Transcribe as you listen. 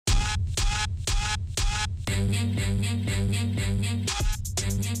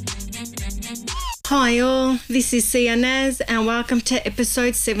Hi all, this is Sia Naz and welcome to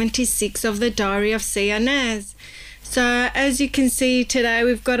episode 76 of the Diary of Sia Naz. So as you can see today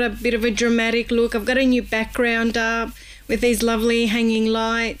we've got a bit of a dramatic look. I've got a new background up with these lovely hanging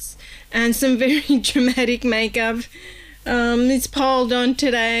lights and some very dramatic makeup. It's piled on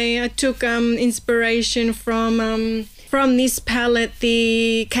today. I took inspiration from this palette,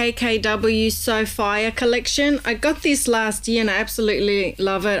 the KKW So Fire collection. I got this last year and I absolutely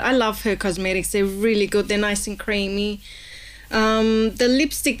love it. I love her cosmetics. They're really good. They're nice and creamy. The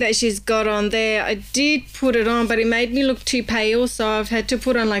lipstick that she's got on there, I did put it on, but it made me look too pale, so I've had to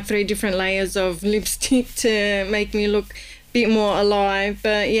put on like 3 different layers of lipstick to make me look a bit more alive.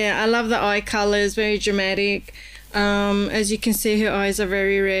 But yeah, I love the eye colors, very dramatic. As you can see, her eyes are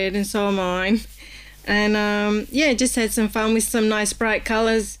very red and so are mine. And yeah, just had some fun with some nice bright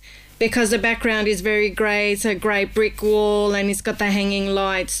colors because the background is very grey. It's a grey brick wall and it's got the hanging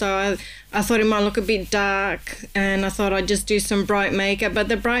light, so I thought it might look a bit dark and I thought I'd just do some bright makeup, but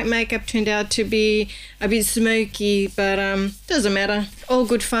the bright makeup turned out to be a bit smoky, but doesn't matter, all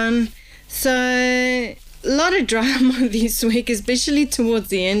good fun. So a lot of drama this week, especially towards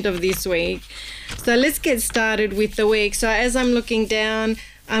the end of this week. So let's get started with the week. So as I'm looking down,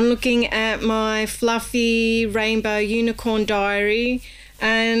 I'm looking at my fluffy rainbow unicorn diary,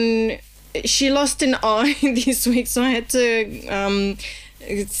 and she lost an eye this week, so I had to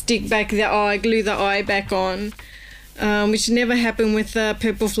stick back the eye, glue the eye back on, which never happened with the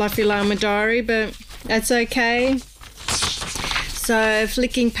purple fluffy llama diary, but that's okay. So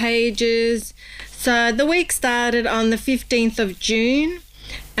flicking pages. So the week started on the 15th of June.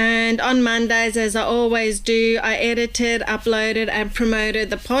 And on Mondays, as I always do, I edited, uploaded and promoted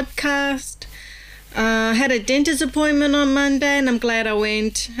the podcast. I had a dentist appointment on Monday and I'm glad I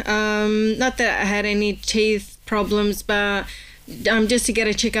went. Not that I had any teeth problems, but just to get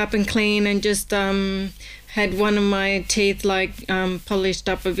a check-up and clean, and just had one of my teeth polished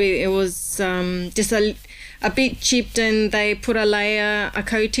up a bit. It was just a bit chipped and they put a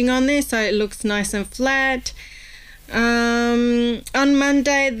coating on there so it looks nice and flat. On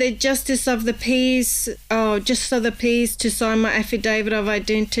Monday, the Justice of the Peace to sign my affidavit of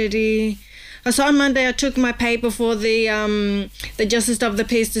identity. So on Monday, I took my paper for the Justice of the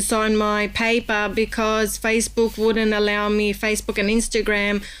Peace to sign my paper because Facebook and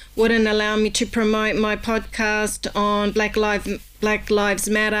Instagram wouldn't allow me to promote my podcast on Black Lives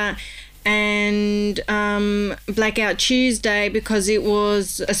Matter and Blackout Tuesday because it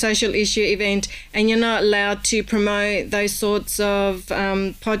was a social issue event, and you're not allowed to promote those sorts of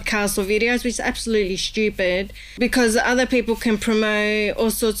podcasts or videos, which is absolutely stupid because other people can promote all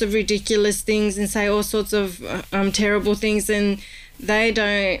sorts of ridiculous things and say all sorts of terrible things, and they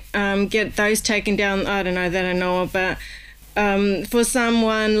don't get those taken down. I don't know, but for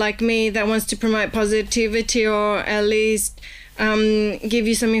someone like me that wants to promote positivity or at least give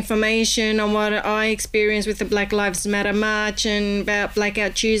you some information on what I experienced with the Black Lives Matter march and about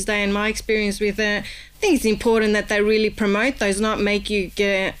Blackout Tuesday and my experience with it, I think it's important that they really promote those, not make you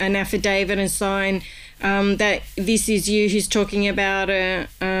get an affidavit and sign that this is you who's talking about it.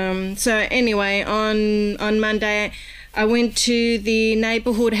 So anyway, on Monday, I went to the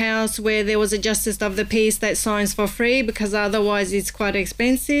neighbourhood house where there was a Justice of the Peace that signs for free because otherwise it's quite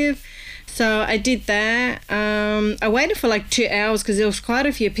expensive. So I did that. I waited for like 2 hours because there was quite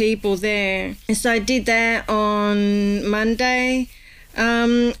a few people there. And so I did that on Monday.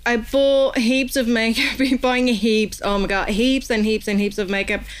 I bought heaps of makeup. I've been buying heaps and heaps of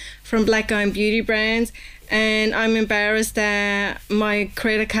makeup from black-owned beauty brands. And I'm embarrassed that my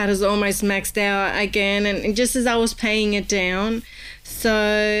credit card is almost maxed out again. And just as I was paying it down.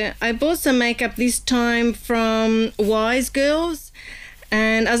 So I bought some makeup this time from Wise Girls.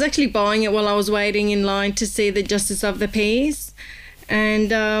 And I was actually buying it while I was waiting in line to see the Justice of the Peace.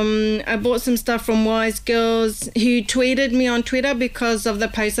 And I bought some stuff from Wise Girls who tweeted me on Twitter because of the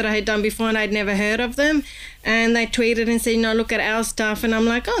post that I had done before and I'd never heard of them. And they tweeted and said, look at our stuff. And I'm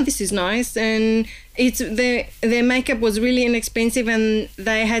like, oh, this is nice. And their makeup was really inexpensive and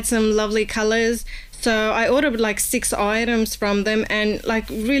they had some lovely colours. So I ordered like 6 items from them and like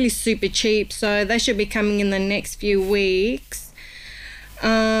really super cheap. So they should be coming in the next few weeks.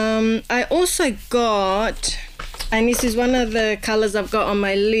 I also got, and this is one of the colours I've got on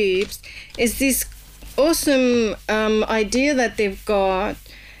my lips, is this awesome idea that they've got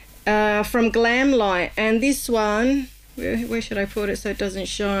from Glamlight. And this one, where should I put it so it doesn't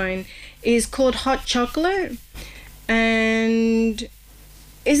shine, is called Hot Chocolate. And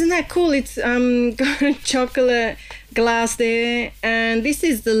isn't that cool? It's got a chocolate glass there, and this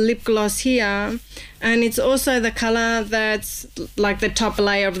is the lip gloss here, and it's also the color that's like the top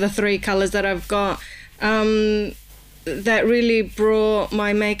layer of the 3 colors that I've got. That really brought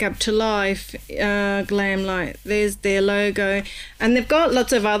my makeup to life. Glamlight, there's their logo, and they've got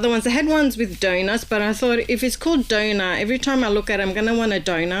lots of other ones. They had ones with donuts, but I thought if it's called donut, every time I look at it, I'm gonna want a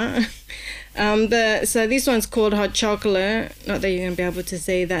donut. So this one's called hot chocolate. Not that you're gonna be able to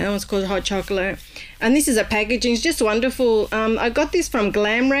see that. That one's called hot chocolate, and this is a packaging. It's just wonderful. I got this from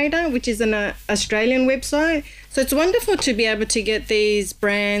Glam Radar, which is an Australian website. So it's wonderful to be able to get these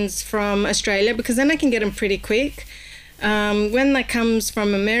brands from Australia, because then I can get them pretty quick. When that comes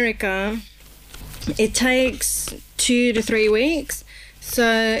from America, it takes 2 to 3 weeks. So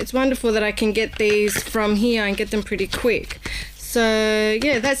it's wonderful that I can get these from here and get them pretty quick. So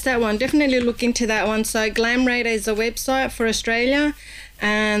yeah, that's that one. Definitely look into that one. So Glam Radar is a website for Australia,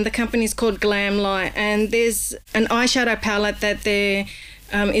 and the company is called Glamlight. And there's an eyeshadow palette that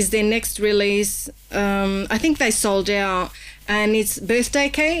is their next release. I think they sold out, and it's birthday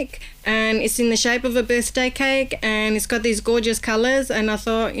cake, and it's in the shape of a birthday cake, and it's got these gorgeous colors. And I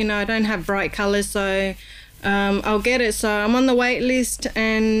thought, I don't have bright colors, so I'll get it. So I'm on the wait list,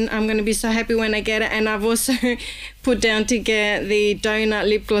 and I'm going to be so happy when I get it. And I've also put down to get the donut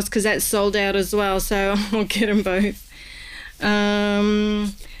lip gloss, because that's sold out as well, so I'll get them both.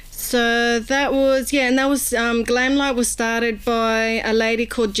 So that was, and that was, Glamlight was started by a lady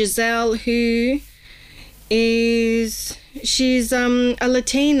called Giselle, she's a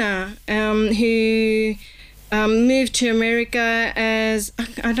Latina who moved to America as,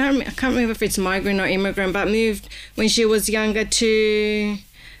 I can't remember if it's migrant or immigrant, but moved when she was younger to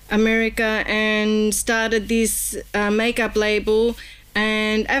America and started this makeup label.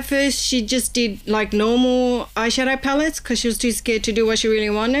 And at first she just did like normal eyeshadow palettes, because she was too scared to do what she really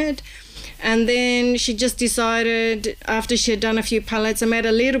wanted. And then she just decided, after she had done a few palettes and made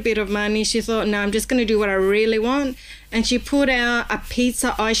a little bit of money, she thought, no, I'm just going to do what I really want. And she put out a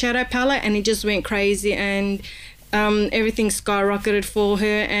pizza eyeshadow palette, and it just went crazy, and everything skyrocketed for her.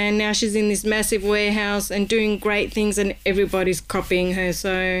 And now she's in this massive warehouse and doing great things, and everybody's copying her.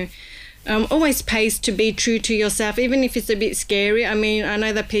 So always pays to be true to yourself, even if it's a bit scary. I mean, I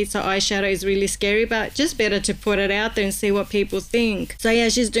know the pizza eyeshadow is really scary, but just better to put it out there and see what people think. So yeah,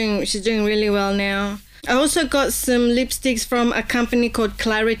 she's doing really well now. I also got some lipsticks from a company called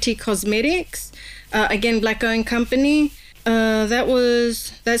Clarity Cosmetics, again, black-owned company.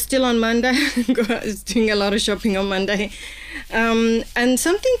 That's still on Monday. I was doing a lot of shopping on Monday. And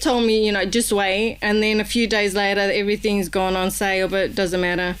something told me, just wait. And then a few days later, everything's gone on sale, but it doesn't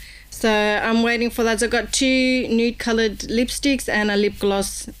matter. So I'm waiting for that. So I got 2 nude colored lipsticks and a lip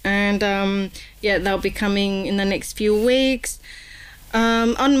gloss, and they'll be coming in the next few weeks.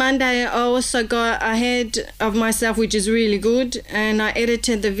 On Monday, I also got Ahead of Myself, which is really good, and I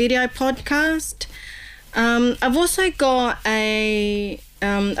edited the video podcast. I've also got a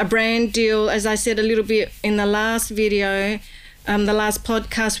brand deal, as I said a little bit in the last video, the last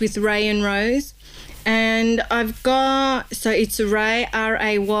podcast, with Ray and Rose. And I've got, so it's Ray,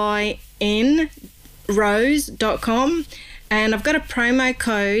 RAYN, rose.com, and I've got a promo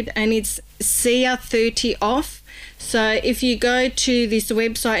code, and it's SIA30 off. So if you go to this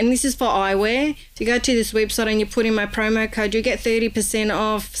website, and this is for eyewear, if you go to this website and you put in my promo code, you get 30%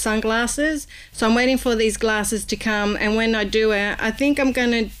 off sunglasses. So I'm waiting for these glasses to come, and when I do it, I think I'm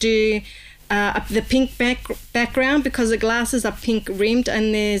going to do the pink background, because the glasses are pink rimmed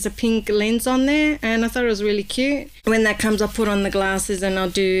and there's a pink lens on there, and I thought it was really cute. When that comes, I'll put on the glasses and I'll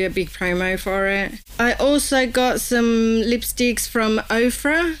do a big promo for it. I also got some lipsticks from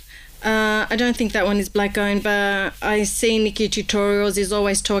Ofra. I don't think that one is black owned, but I see Nikki Tutorials is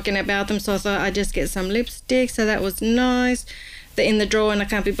always talking about them, so I thought I'd just get some lipsticks. So that was nice. They're in the drawer and I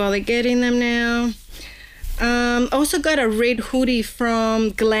can't be bothered getting them now. I also got a red hoodie from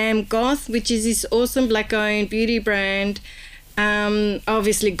Glam Goth, which is this awesome black-owned beauty brand,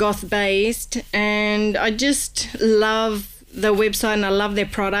 obviously goth-based, and I just love the website and I love their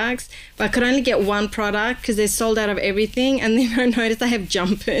products, but I could only get one product because they're sold out of everything. And then I noticed they have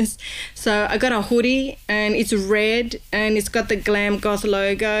jumpers, so I got a hoodie, and it's red and it's got the Glam Goth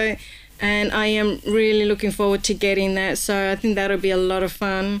logo, and I am really looking forward to getting that, so I think that'll be a lot of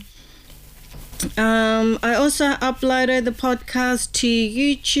fun. I also uploaded the podcast to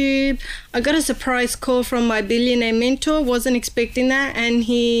YouTube. I got a surprise call from my billionaire mentor, wasn't expecting that, and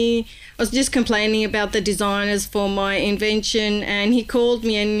he was just complaining about the designers for my invention, and he called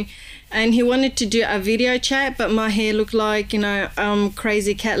me and and he wanted to do a video chat, but my hair looked like,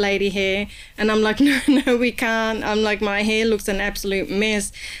 crazy cat lady hair. And I'm like, no, we can't. I'm like, my hair looks an absolute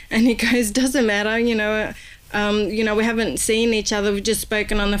mess. And he goes, doesn't matter, we haven't seen each other. We've just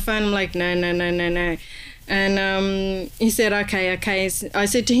spoken on the phone. I'm like, no. And he said, okay. I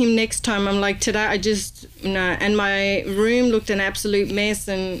said to him next time, I'm like, today no. And my room looked an absolute mess,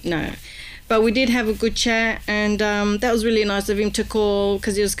 and no. But we did have a good chat, and that was really nice of him to call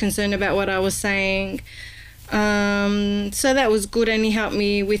because he was concerned about what I was saying. So that was good, and he helped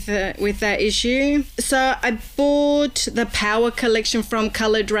me with that issue. So I bought the Power collection from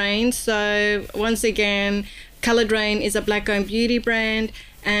Coloured Rain. So once again, Coloured Rain is a black-owned beauty brand,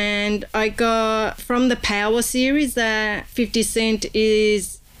 and I got from the Power series that 50 Cent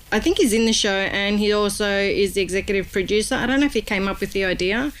I think he's in the show, and he also is the executive producer. I don't know if he came up with the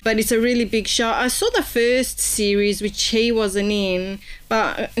idea, but it's a really big show. I saw the first series, which he wasn't in,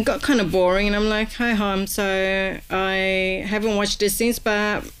 but it got kind of boring, and I'm like, hi hum. So I haven't watched it since,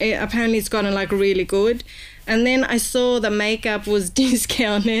 but apparently it's gotten like really good. And then I saw the makeup was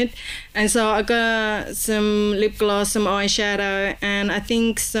discounted, and so I got some lip gloss, some eyeshadow, and I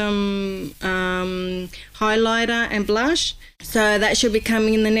think some highlighter and blush. So that should be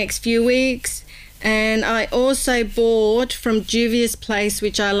coming in the next few weeks. And I also bought from Juvia's Place,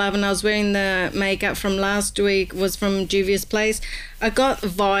 which I love, and I was wearing the makeup from last week, was from Juvia's Place. I got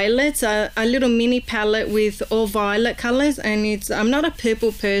violets, a little mini palette with all violet colours, and I'm not a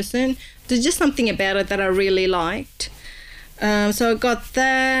purple person. There's just something about it that I really liked. So I got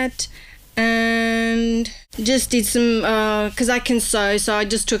that, and just did some, because I can sew, so I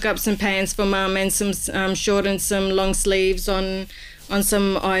just took up some pants for Mum and some short and some long sleeves on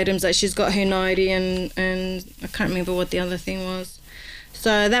some items that she's got her nighty, and I can't remember what the other thing was.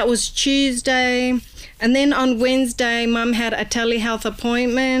 So that was Tuesday. And then on Wednesday, Mum had a telehealth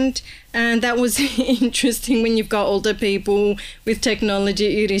appointment, and that was interesting when you've got older people with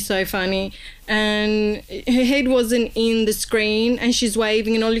technology. It is so funny. And her head wasn't in the screen, and she's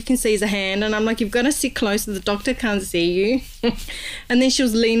waving, and all you can see is a hand. And I'm like, you've got to sit closer. The doctor can't see you. And then she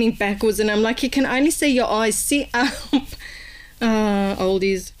was leaning backwards, and I'm like, you can only see your eyes. Sit up.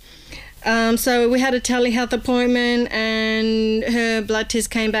 Oldies. So we had a telehealth appointment, and her blood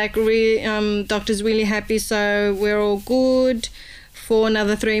test came back. Doctor's really happy, so we're all good for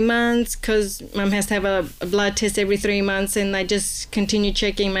another 3 months, because Mum has to have a blood test every 3 months, and they just continue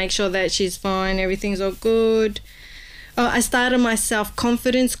checking, make sure that she's fine, everything's all good. I started my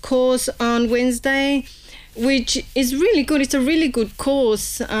self-confidence course on Wednesday, which is really good. It's a really good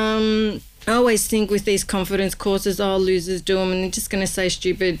course. I always think with these confidence courses, losers do them, and they're just going to say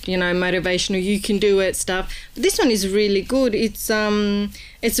stupid, motivational, you can do it stuff. But this one is really good. It's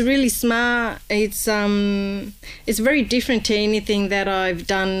really smart. It's very different to anything that I've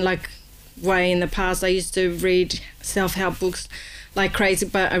done like way in the past. I used to read self-help books like crazy,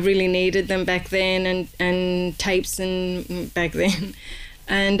 but I really needed them back then, and tapes and back then.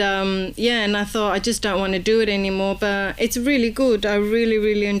 And and I thought I just don't want to do it anymore, but it's really good. I really,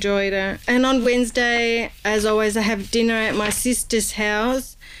 really enjoyed it. And on Wednesday, as always, I have dinner at my sister's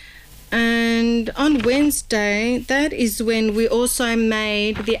house. And on Wednesday, that is when we also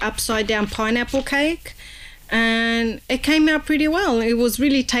made the upside down pineapple cake. And it came out pretty well. It was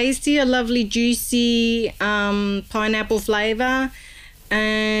really tasty, a lovely juicy pineapple flavour.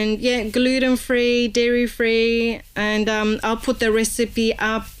 And yeah, gluten-free, dairy-free, and I'll put the recipe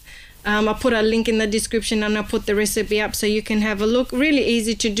up. I'll put a link in the description, and I'll put the recipe up so you can have a look. Really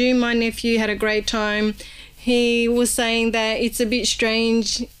easy to do. My nephew had a great time. He was saying that it's a bit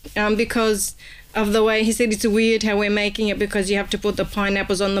strange because of the way, he said it's weird how we're making it, because you have to put the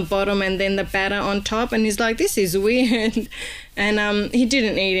pineapples on the bottom and then the batter on top, and he's like, this is weird. And he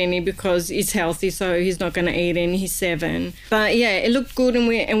didn't eat any because it's healthy, so he's not going to eat any. He's 7. But yeah, it looked good,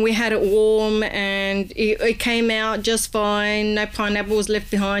 and we had it warm, and it came out just fine. No pineapple was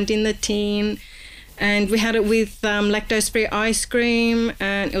left behind in the tin, and we had it with lactose-free ice cream,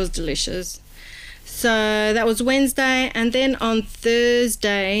 and it was delicious. So that was Wednesday. And then on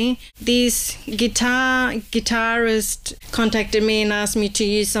Thursday, this guitarist contacted me and asked me to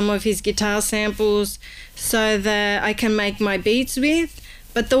use some of his guitar samples so that I can make my beats with.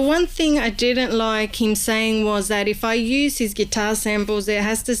 But the one thing I didn't like him saying was that if I use his guitar samples, it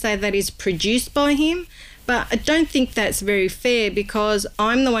has to say that it's produced by him. But I don't think that's very fair, because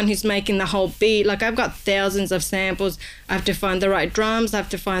I'm the one who's making the whole beat. Like, I've got thousands of samples. I have to find the right drums. I have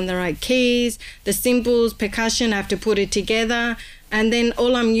to find the right keys, the cymbals, percussion. I have to put it together. And then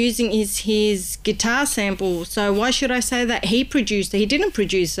all I'm using is his guitar sample. So why should I say that he produced it? He didn't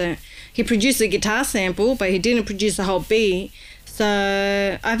produce it. He produced a guitar sample, but he didn't produce the whole beat.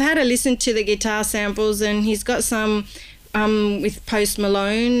 So I've had a listen to the guitar samples, and he's got some with Post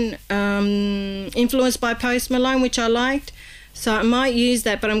Malone, influenced by Post Malone, which I liked. So I might use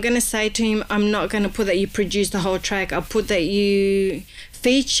that, but I'm going to say to him, I'm not going to put that you produce the whole track. I'll put that you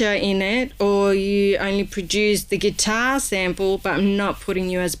feature in it, or you only produce the guitar sample, but I'm not putting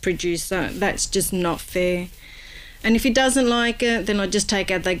you as producer. That's just not fair. And if he doesn't like it, then I'll just take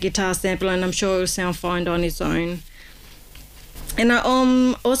out that guitar sample, and I'm sure it'll sound fine on its own. And I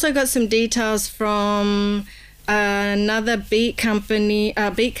also got some details from another beat company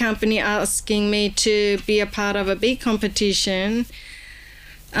asking me to be a part of a beat competition.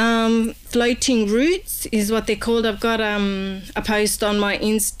 Floating Roots is what they're called. I've got a post on my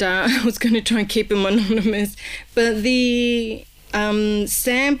Insta. I was going to try and keep them anonymous, but the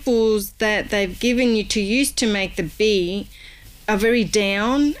samples that they've given you to use to make the beat are very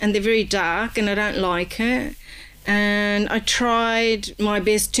down, and they're very dark, and I don't like it. And I tried my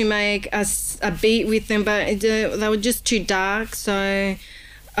best to make a beat with them, but they were just too dark. So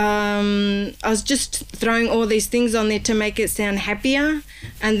I was just throwing all these things on there to make it sound happier.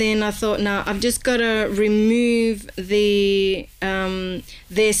 And then I thought, no, I've just got to remove their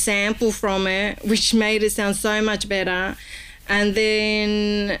sample from it, which made it sound so much better. And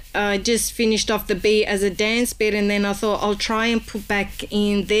then I just finished off the beat as a dance beat, and then I thought I'll try and put back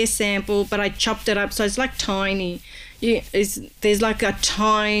in their sample, but I chopped it up so it's like tiny. There's like a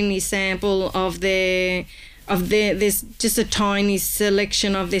tiny sample of there's just a tiny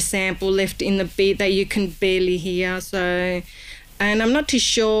selection of their sample left in the beat that you can barely hear. So, and I'm not too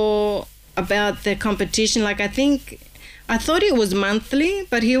sure about the competition. Like I thought it was monthly,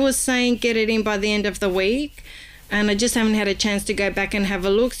 but he was saying get it in by the end of the week. And I just haven't had a chance to go back and have a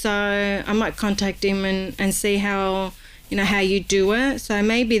look. So I might contact him and see how you do it. So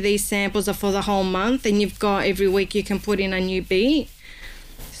maybe these samples are for the whole month, and you've got every week you can put in a new beat.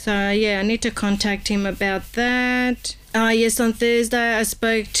 So yeah, I need to contact him about that. Yes, on Thursday I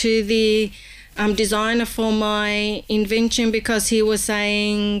spoke to the designer for my invention, because he was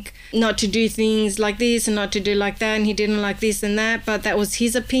saying not to do things like this and not to do like that, and he didn't like this and that, but that was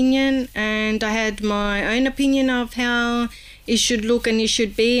his opinion, and I had my own opinion of how it should look and it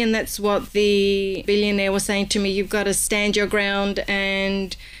should be. And that's what the billionaire was saying to me. You've got to stand your ground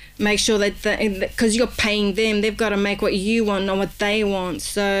and make sure that because you're paying them, they've got to make what you want, not what they want.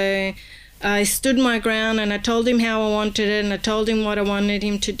 So I stood my ground, and I told him how I wanted it, and I told him what I wanted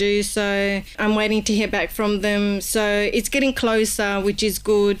him to do. So I'm waiting to hear back from them. So it's getting closer, which is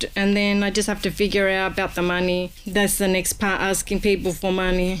good. And then I just have to figure out about the money. That's the next part, asking people for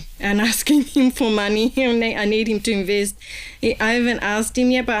money and asking him for money. I need him to invest. I haven't asked him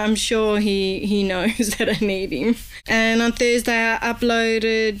yet, but I'm sure he knows that I need him. And on Thursday I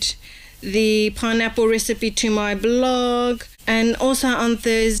uploaded the pineapple recipe to my blog. And also on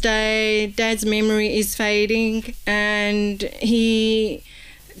Thursday, Dad's memory is fading, and he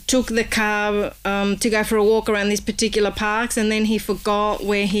took the car to go for a walk around these particular parks, and then he forgot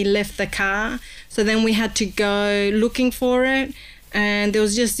where he left the car. So then we had to go looking for it, and there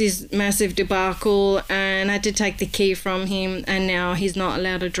was just this massive debacle, and I had to take the key from him, and now he's not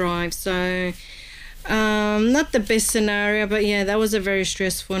allowed to drive. So not the best scenario, but yeah, that was a very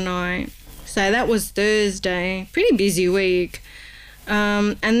stressful night. So that was Thursday. Pretty busy week.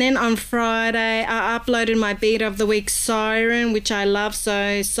 And then on Friday, I uploaded my beat of the week, Siren, which I love.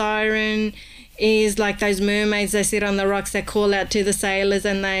 So Siren is like those mermaids. They sit on the rocks, they call out to the sailors,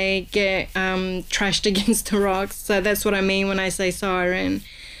 and they get trashed against the rocks. So that's what I mean when I say Siren.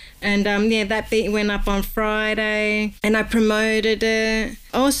 And yeah, that beat went up on Friday, and I promoted it.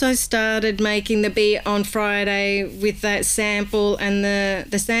 Also started making the beat on Friday with that sample, and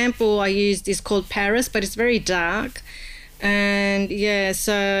the sample I used is called Paris, but it's very dark. And yeah,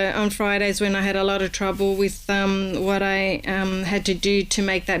 so on Fridays when I had a lot of trouble with what I had to do to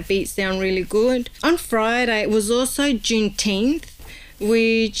make that beat sound really good. On Friday, it was also Juneteenth,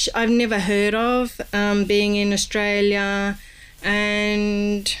 which I've never heard of, being in Australia,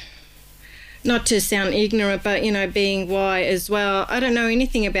 and not to sound ignorant, but, being white as well, I don't know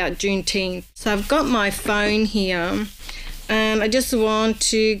anything about Juneteenth. So I've got my phone here, and I just want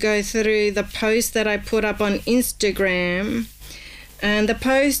to go through the post that I put up on Instagram. And the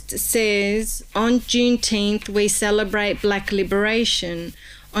post says, on Juneteenth, we celebrate Black liberation.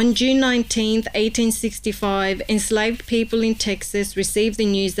 On June 19th, 1865, enslaved people in Texas received the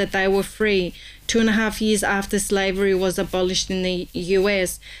news that they were free 2.5 years after slavery was abolished in the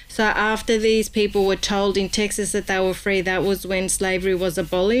US. So after these people were told in Texas that they were free, that was when slavery was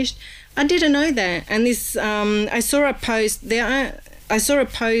abolished. I didn't know that. And this, I saw a post. There are I saw a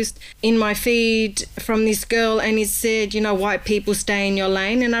post in my feed from this girl and it said, white people stay in your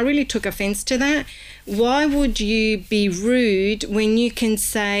lane. And I really took offense to that. Why would you be rude when you can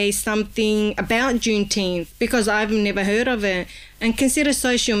say something about Juneteenth? Because I've never heard of it. And consider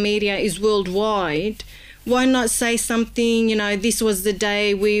social media is worldwide. Why not say something, this was the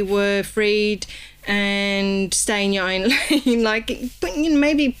day we were freed and stay in your own lane?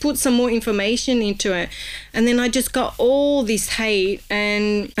 Maybe put some more information into it. And then I just got all this hate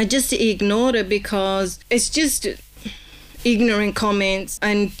and I just ignored it because it's just ignorant comments.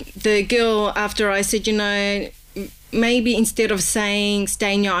 And the girl, after I said, maybe instead of saying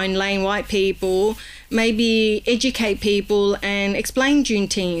stay in your own lane, white people, maybe educate people and explain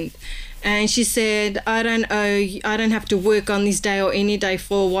Juneteenth. And she said, I don't have to work on this day or any day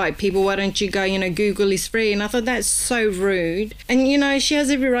for white people. Why don't you go, Google is free. And I thought that's so rude. And, she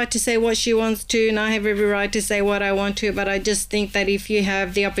has every right to say what she wants to, and I have every right to say what I want to. But I just think that if you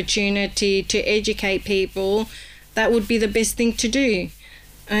have the opportunity to educate people, that would be the best thing to do.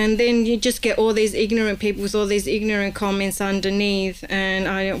 And then you just get all these ignorant people with all these ignorant comments underneath, and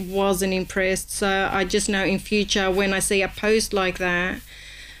I wasn't impressed. So I just know in future when I see a post like that,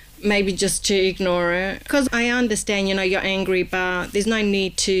 maybe just to ignore it. Because I understand, you're angry, but there's no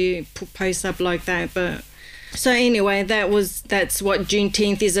need to put posts up like that. But so anyway, that's what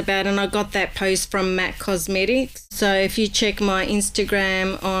Juneteenth is about, and I got that post from MAC Cosmetics. So if you check my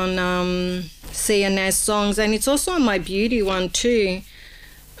Instagram on Sia Naz Songs, and it's also on my beauty one too,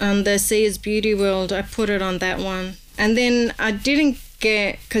 the Sia's Beauty World, I put it on that one. And then I didn't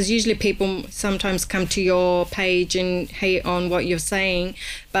because usually people sometimes come to your page and hate on what you're saying,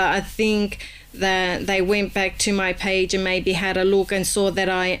 but I think that they went back to my page and maybe had a look and saw that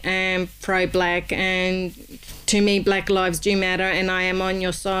I am pro-black, and to me black lives do matter and I am on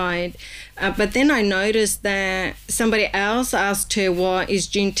your side. But then I noticed that somebody else asked her what is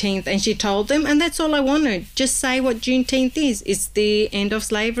Juneteenth, and she told them, and that's all I wanted. Just say what Juneteenth is. It's the end of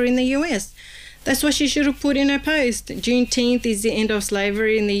slavery in the US. That's what she should have put in her post. Juneteenth is the end of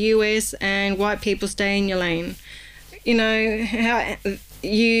slavery in the US and white people stay in your lane. How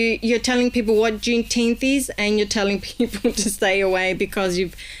you're telling people what Juneteenth is, and you're telling people to stay away because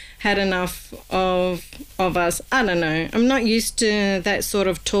you've had enough of us. I don't know. I'm not used to that sort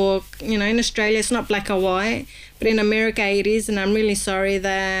of talk. In Australia it's not black or white, but in America it is, and I'm really sorry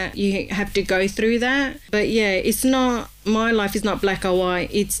that you have to go through that. But yeah, it's not, my life is not black or white,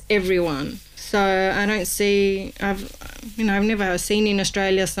 it's everyone. So I don't see, I've never seen in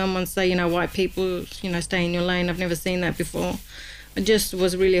Australia someone say, white people, stay in your lane. I've never seen that before. I just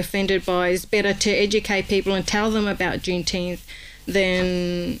was really offended by it. It's better to educate people and tell them about Juneteenth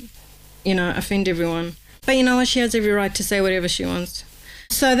than, offend everyone. But you know what? She has every right to say whatever she wants.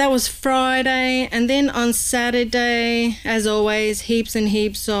 So that was Friday. And then on Saturday, as always, heaps and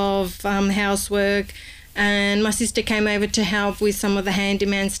heaps of housework. And my sister came over to help with some of the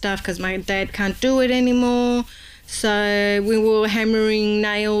handyman stuff because my dad can't do it anymore. So we were hammering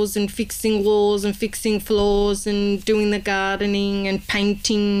nails and fixing walls and fixing floors and doing the gardening and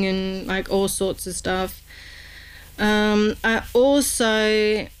painting and all sorts of stuff. I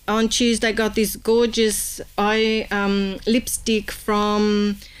also on Tuesday got this gorgeous lipstick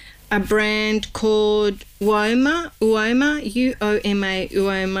from a brand called Uoma, Uoma.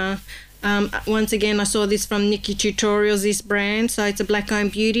 Once again, I saw this from Nikki Tutorials, this brand. So it's a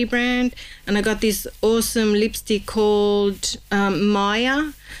black-owned beauty brand. And I got this awesome lipstick called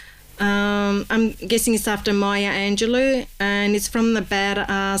Maya. I'm guessing it's after Maya Angelou. And it's from the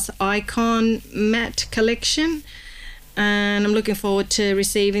Badass Icon Matte Collection. And I'm looking forward to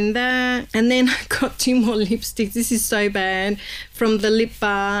receiving that. And then I got 2 more lipsticks. This is so bad. From the Lip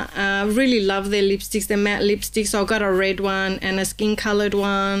Bar. Really love their lipsticks. They're matte lipsticks. So I got a red one and a skin-coloured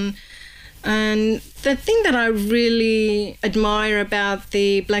one. And the thing that I really admire about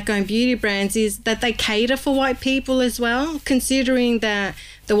the black-owned beauty brands is that they cater for white people as well, considering that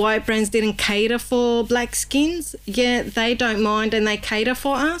the white brands didn't cater for black skins, yet they don't mind and they cater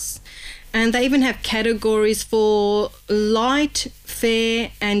for us. And they even have categories for light, fair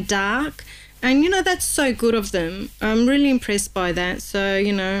and dark. And, that's so good of them. I'm really impressed by that. So,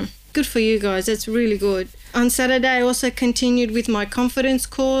 good for you guys. That's really good. On Saturday, I also continued with my confidence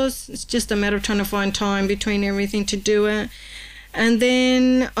course. It's just a matter of trying to find time between everything to do it. And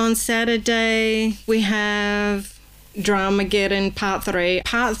then on Saturday, we have Dramageddon Part 3.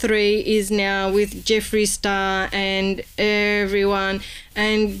 Part 3 is now with Jeffree Star and everyone.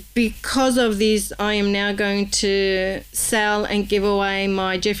 And because of this, I am now going to sell and give away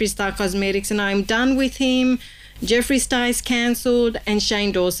my Jeffree Star cosmetics, and I'm done with him. Jeffree Star is cancelled and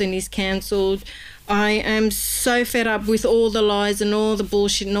Shane Dawson is cancelled. I am so fed up with all the lies and all the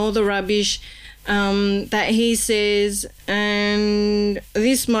bullshit and all the rubbish that he says, and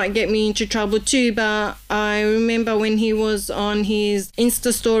this might get me into trouble too, but I remember when he was on his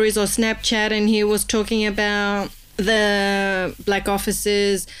Insta stories or Snapchat and he was talking about the black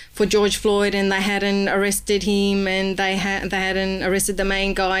officers for George Floyd, and they hadn't arrested him, and they hadn't arrested the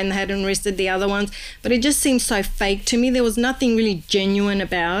main guy, and they hadn't arrested the other ones. But it just seemed so fake to me. There was nothing really genuine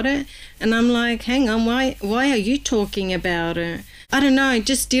about it, and I'm like, hang on, why are you talking about it? I don't know. It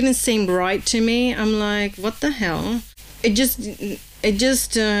just didn't seem right to me. I'm like, what the hell? It just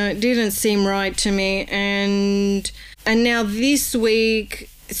didn't seem right to me, and now this week,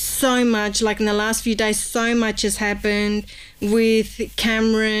 so much, like in the last few days, so much has happened with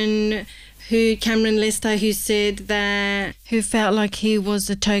Cameron Lester, who said that, who felt like he was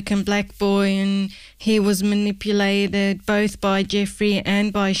a token black boy and he was manipulated both by Jeffrey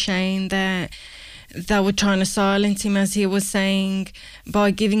and by Shane, that they were trying to silence him, as he was saying,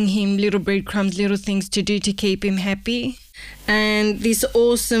 by giving him little breadcrumbs, little things to do to keep him happy. And this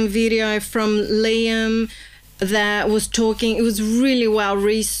awesome video from Liam that was talking, it was really well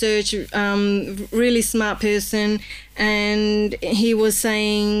researched, really smart person, and he was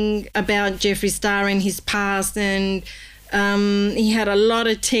saying about Jeffree Star and his past, and he had a lot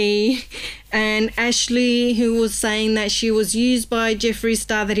of tea. And Ashley, who was saying that she was used by Jeffree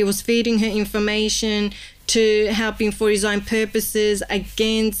Star, that he was feeding her information to help him for his own purposes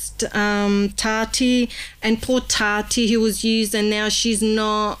against Tati, and poor Tati, who was used, and now she's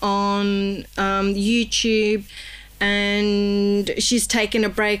not on YouTube, and she's taken a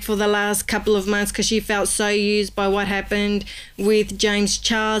break for the last couple of months because she felt so used by what happened with James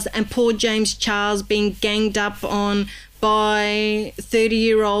Charles, and poor James Charles being ganged up on by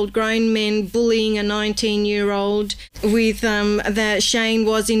 30-year-old grown men bullying a 19-year-old, with that Shane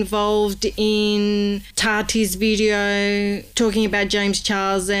was involved in Tati's video talking about James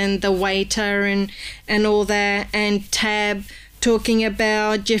Charles and the waiter and all that, and Tab talking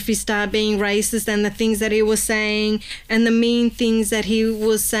about Jeffree Star being racist and the things that he was saying, and the mean things that he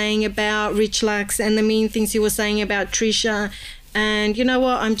was saying about Rich Lux, and the mean things he was saying about Trisha. And you know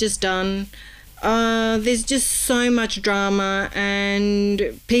what? I'm just done. There's just so much drama,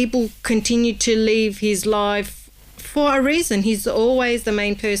 and people continue to leave his life for a reason. He's always the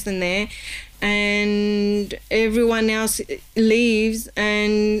main person there, and everyone else leaves,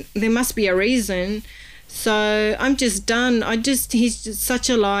 and there must be a reason. So I'm just done. He's just such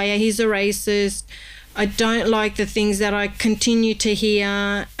a liar. He's a racist. I don't like the things that I continue to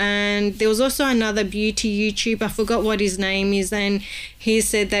hear. And there was also another beauty YouTuber, I forgot what his name is, and he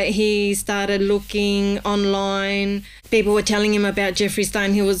said that he started looking online. People were telling him about Jeffree Star,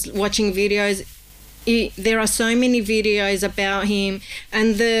 and he was watching videos. There are so many videos about him,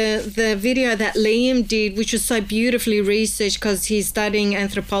 and the video that Liam did, which was so beautifully researched because he's studying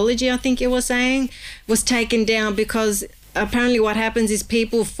anthropology, I think it was saying, was taken down because apparently what happens is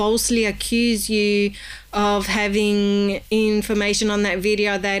people falsely accuse you of having information on that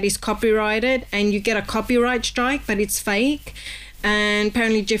video that is copyrighted, and you get a copyright strike, but it's fake. And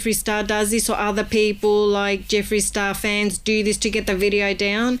apparently Jeffree Star does this, or other people like Jeffree Star fans do this to get the video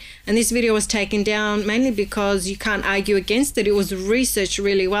down. And this video was taken down mainly because you can't argue against it. It was researched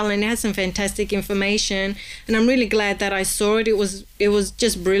really well, and it has some fantastic information, and I'm really glad that I saw it. It was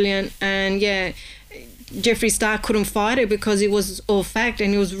just brilliant. And yeah, Jeffree Star couldn't fight it because it was all fact,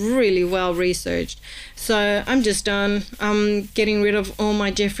 and it was really well researched. So I'm just done. I'm getting rid of all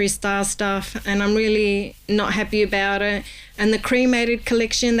my Jeffree Star stuff, and I'm really not happy about it. And the cremated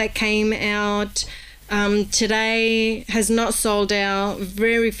collection that came out today has not sold out.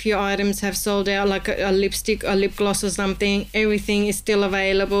 Very few items have sold out, like a lipstick, a lip gloss or something. Everything is still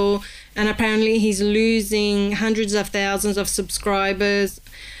available, and apparently he's losing hundreds of thousands of subscribers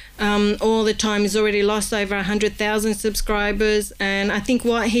all the time. He's already lost over 100,000 subscribers, and I think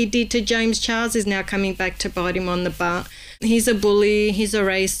what he did to James Charles is now coming back to bite him on the butt. He's a bully, he's a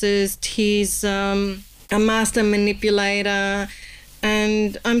racist, he's a master manipulator,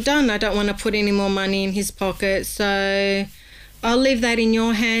 and I'm done. I don't want to put any more money in his pocket, so I'll leave that in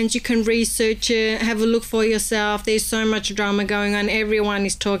your hands. You can research it, have a look for yourself. There's so much drama going on. Everyone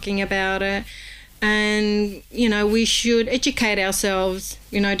is talking about it. And, you know, we should educate ourselves.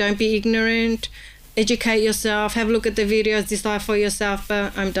 You know, don't be ignorant. Educate yourself. Have a look at the videos. Decide for yourself.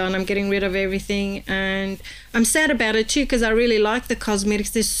 But I'm done. I'm getting rid of everything. And I'm sad about it too, because I really like the cosmetics.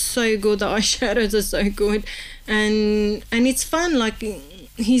 They're so good. The eyeshadows are so good. And it's fun. Like,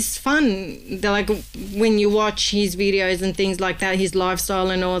 he's fun. They're like when you watch his videos and things like that, his lifestyle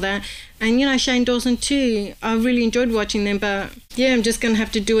and all that. And, you know, Shane Dawson too. I really enjoyed watching them. But, yeah, I'm just going to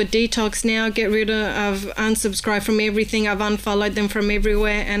have to do a detox now, get rid of unsubscribe from everything. I've unfollowed them from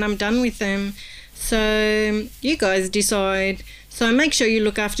everywhere and I'm done with them. So you guys decide. So make sure you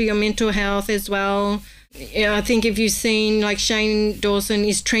look after your mental health as well. Yeah, I think if you've seen, like, Shane Dawson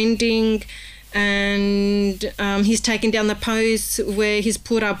is trending and he's taken down the posts where he's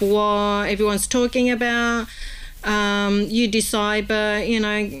put up what everyone's talking about. You decide, but, you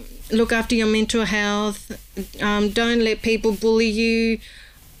know, look after your mental health. Don't let people bully you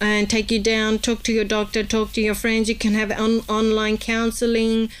and take you down. Talk to your doctor, talk to your friends. You can have online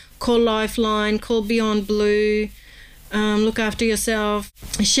counselling, call Lifeline, call Beyond Blue. Look after yourself.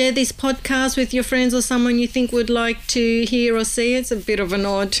 Share this podcast with your friends or someone you think would like to hear or see. It's a bit of an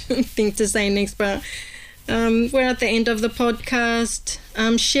odd thing to say next, but we're at the end of the podcast.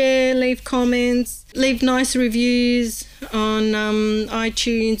 Share, leave comments, leave nice reviews on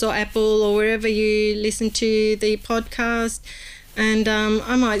iTunes or Apple or wherever you listen to the podcast. And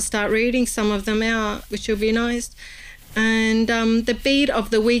I might start reading some of them out, which will be nice. And the beat of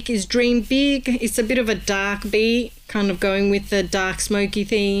the week is Dream Big. It's a bit of a dark beat, kind of going with the dark smoky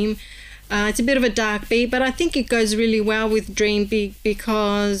theme. It's a bit of a dark beat, but I think it goes really well with Dream Big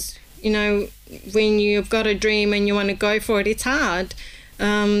because, you know, when you've got a dream and you want to go for it, it's hard.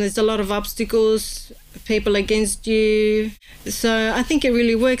 There's a lot of obstacles, people against you. So I think it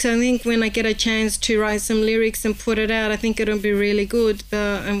really works. I think when I get a chance to write some lyrics and put it out, I think it'll be really good,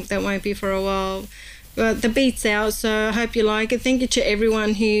 but that won't be for a while. But the beat's out, so I hope you like it. Thank you to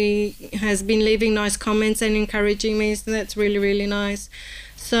everyone who has been leaving nice comments and encouraging me. So that's really, really nice.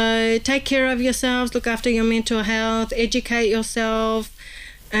 So take care of yourselves, look after your mental health, educate yourself,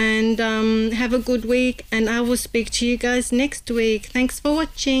 and have a good week. And I will speak to you guys next week. Thanks for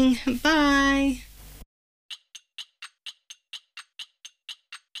watching. Bye.